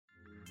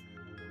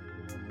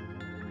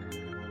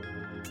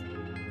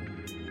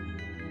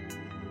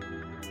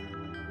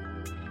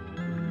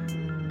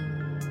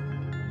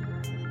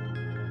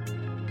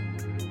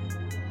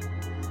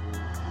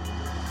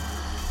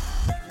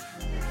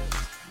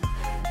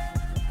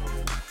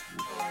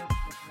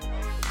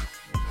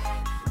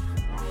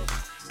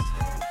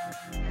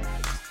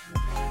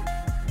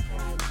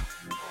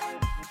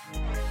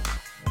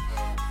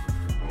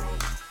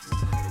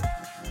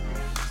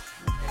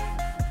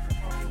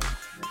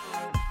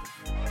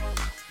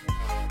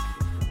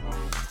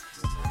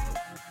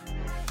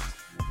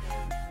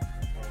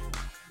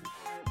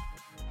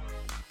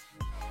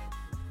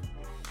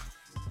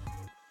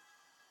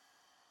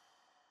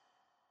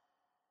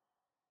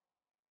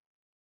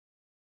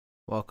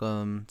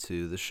Welcome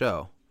to the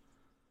show.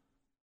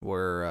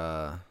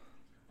 We're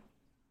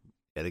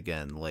yet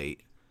again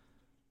late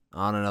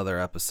on another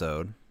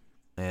episode,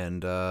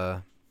 and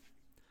I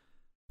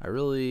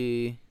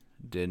really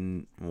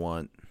didn't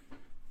want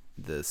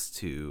this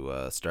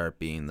to start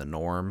being the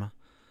norm,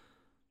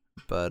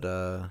 but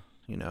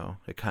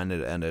it kind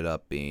of ended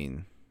up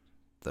being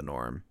the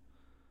norm,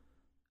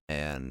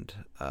 and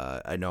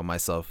I know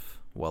myself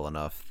well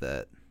enough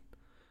that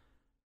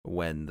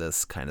when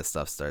this kind of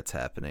stuff starts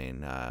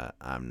happening,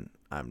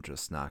 I'm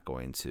just not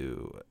going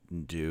to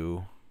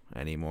do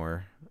any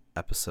more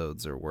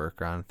episodes or work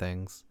on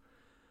things.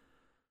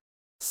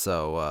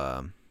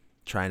 So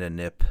trying to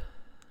nip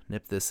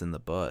this in the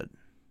bud,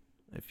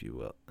 if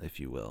you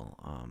will.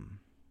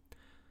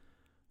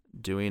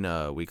 Doing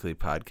a weekly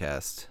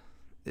podcast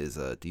is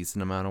a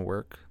decent amount of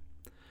work.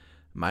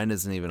 Mine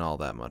isn't even all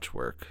that much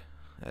work,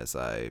 as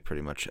I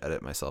pretty much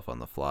edit myself on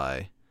the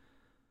fly,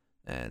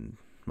 and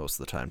most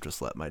of the time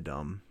just let my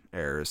dumb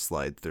errors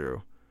slide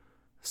through.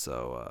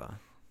 So,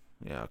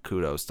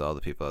 kudos to all the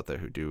people out there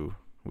who do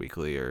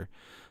weekly or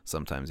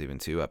sometimes even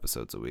 2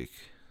 episodes a week.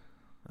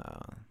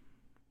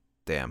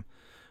 Damn.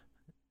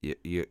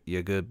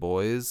 You good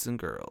boys and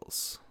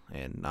girls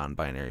and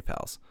non-binary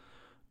pals.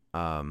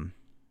 I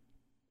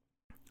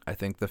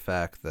think the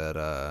fact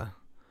that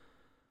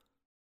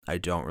I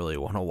don't really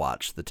want to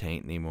watch The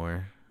Taint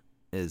anymore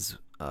is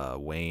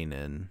weighing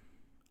in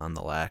on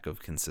the lack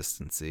of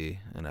consistency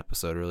in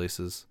episode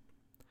releases.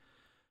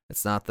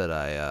 It's not that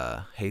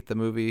I hate the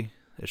movie,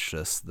 it's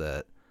just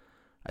that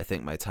I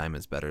think my time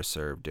is better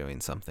served doing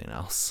something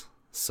else.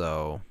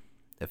 So,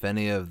 if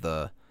any of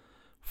the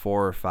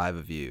 4 or 5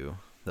 of you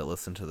that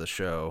listen to the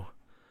show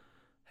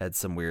had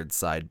some weird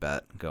side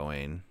bet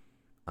going,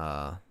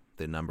 the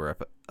number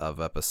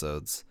of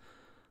episodes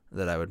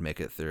that I would make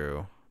it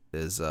through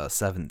is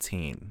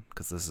 17,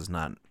 because this is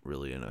not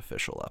really an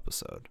official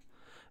episode.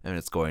 I mean,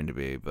 it's going to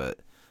be, but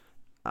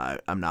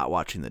I'm not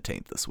watching The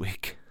Taint this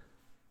week.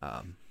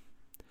 I'm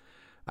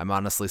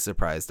honestly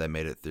surprised I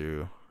made it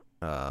through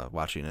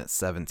watching it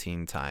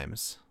 17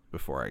 times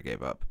before I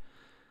gave up,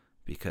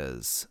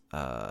 because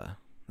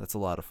that's a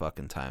lot of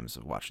fucking times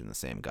of watching the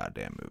same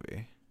goddamn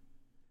movie.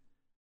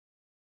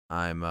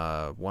 I'm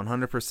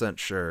 100%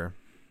 sure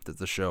that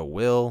the show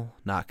will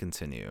not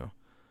continue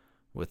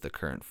with the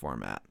current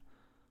format.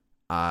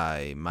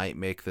 I might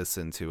make this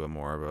into a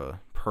more of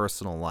a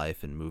personal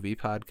life and movie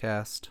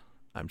podcast.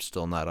 I'm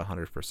still not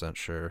 100%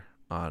 sure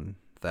on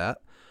that,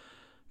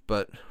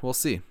 but we'll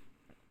see.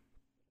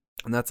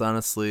 And that's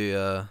honestly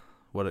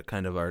what it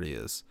kind of already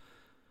is.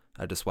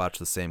 I just watch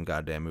the same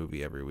goddamn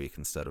movie every week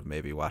instead of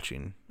maybe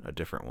watching a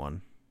different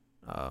one,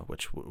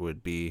 which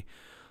would be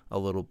a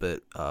little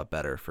bit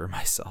better for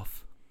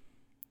myself.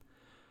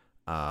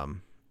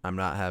 I'm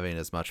not having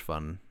as much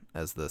fun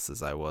as this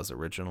as I was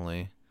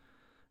originally.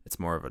 It's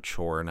more of a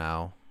chore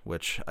now,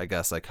 which I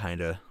guess I kind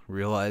of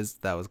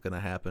realized that was going to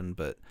happen,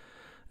 but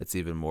it's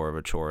even more of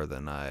a chore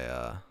than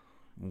I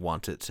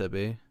want it to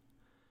be.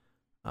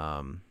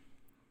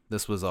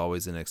 This was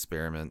always an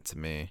experiment to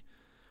me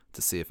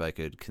to see if I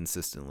could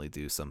consistently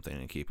do something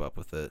and keep up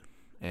with it.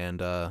 And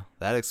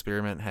that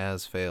experiment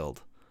has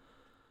failed.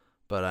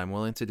 But I'm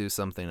willing to do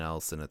something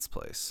else in its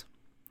place.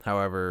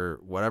 However,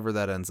 whatever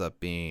that ends up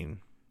being,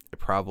 it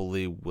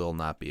probably will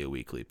not be a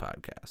weekly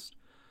podcast.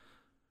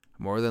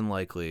 More than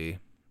likely,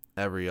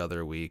 every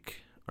other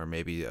week, or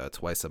maybe a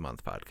twice a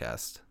month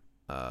podcast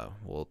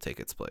will take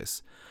its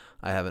place.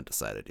 I haven't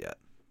decided yet.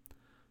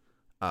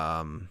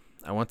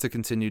 I want to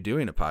continue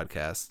doing a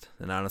podcast,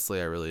 and honestly,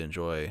 I really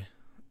enjoy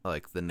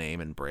the name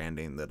and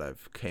branding that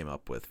I've came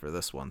up with for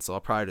this one. So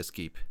I'll probably just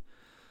keep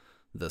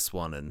this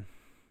one, and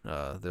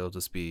there'll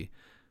just be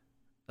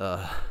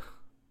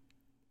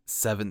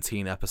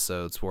 17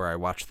 episodes where I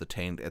watch The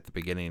Taint at the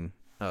beginning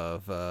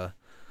of the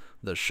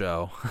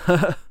show.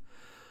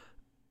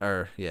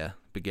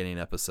 Beginning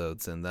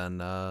episodes, and then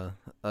a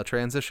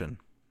transition.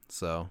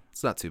 So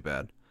it's not too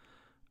bad.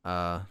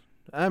 I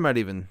might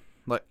even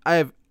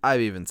I've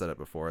even said it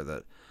before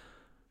that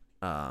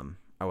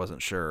I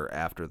wasn't sure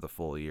after the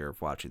full year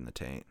of watching The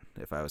Taint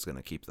if I was going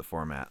to keep the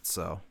format.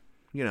 So,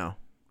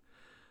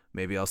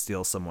 maybe I'll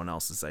steal someone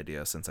else's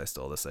idea, since I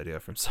stole this idea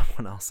from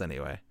someone else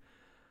anyway.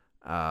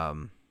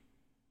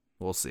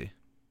 We'll see.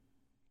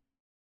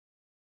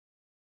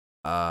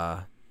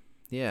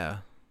 Yeah.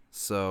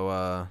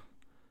 So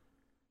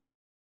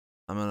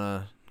I'm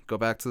gonna go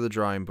back to the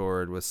drawing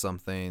board with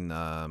something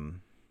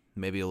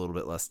maybe a little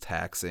bit less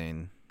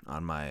taxing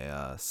on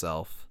my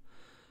self,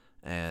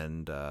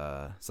 and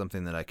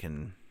something that I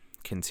can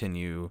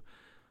continue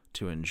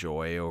to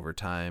enjoy over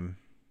time.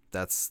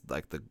 That's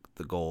the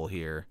goal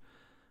here,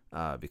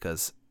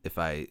 because if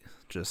I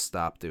just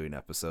stop doing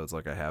episodes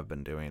like I have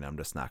been doing, I'm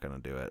just not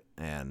going to do it.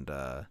 And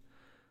I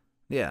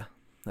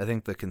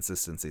think the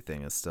consistency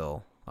thing is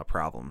still a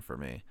problem for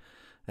me,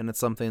 and it's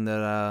something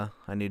that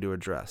I need to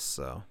address.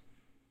 So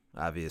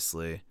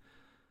obviously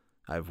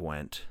I've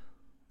went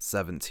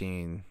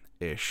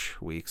 17-ish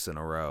weeks in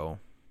a row,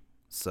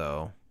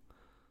 so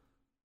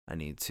I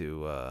need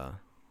to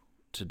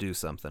to do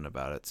something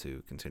about it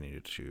to continue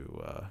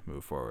to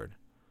move forward.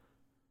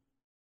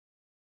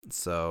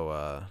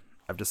 So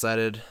I've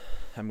decided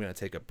I'm going to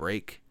take a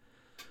break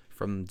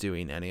from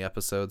doing any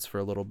episodes for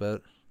a little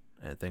bit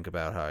and think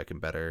about how I can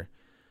better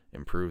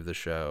improve the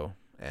show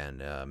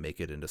and make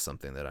it into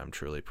something that I'm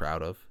truly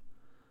proud of.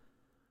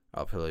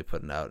 I'll probably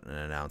put out an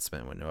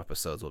announcement when new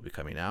episodes will be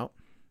coming out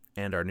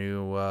and our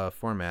new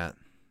format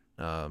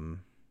and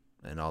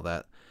all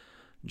that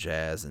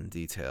jazz and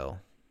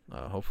detail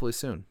hopefully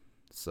soon.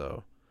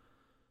 So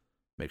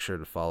make sure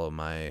to follow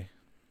my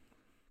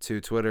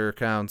 2 Twitter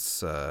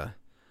accounts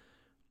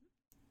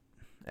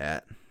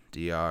at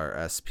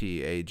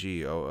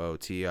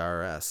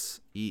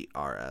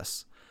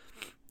DRSPAGOOTRSERS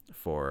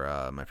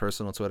for my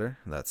personal Twitter.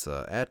 That's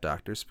at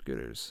Dr.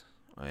 Scooters.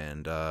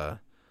 And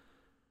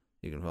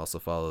you can also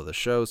follow the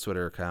show's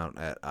Twitter account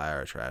at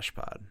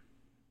IRTrashPod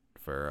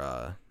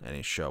for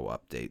any show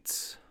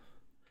updates.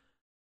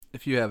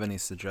 If you have any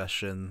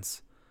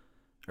suggestions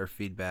or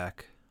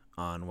feedback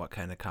on what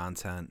kind of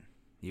content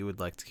you would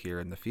like to hear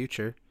in the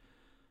future,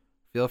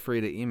 feel free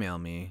to email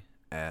me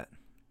at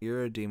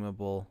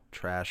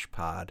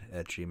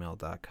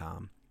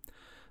irredeemabletrashpod@gmail.com.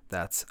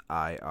 That's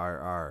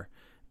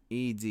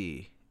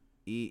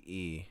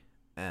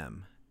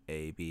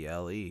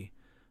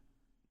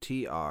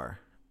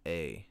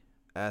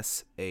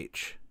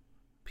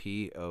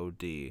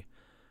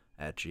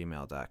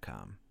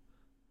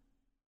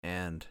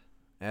And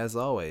as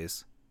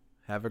always,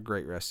 have a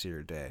great rest of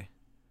your day.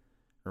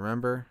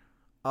 Remember,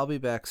 I'll be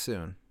back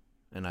soon,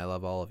 and I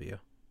love all of you.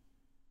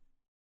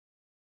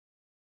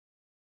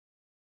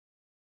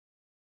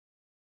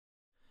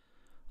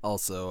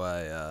 Also,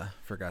 I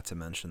forgot to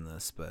mention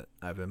this, but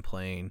I've been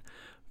playing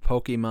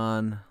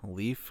Pokemon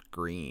Leaf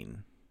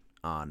Green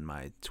on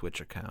my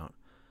Twitch account.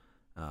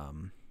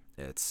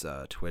 It's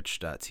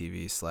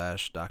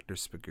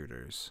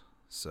twitch.tv/DrSpagooters.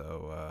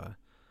 So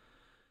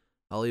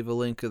I'll leave a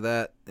link to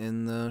that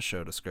in the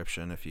show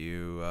description if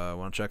you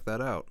want to check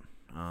that out.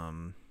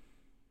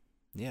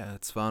 Yeah,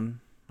 it's fun.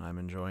 I'm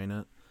enjoying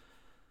it.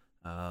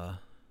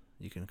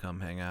 You can come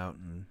hang out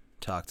and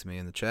talk to me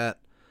in the chat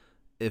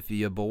if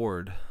you're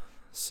bored.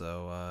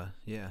 So,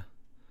 yeah.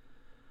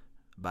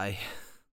 Bye.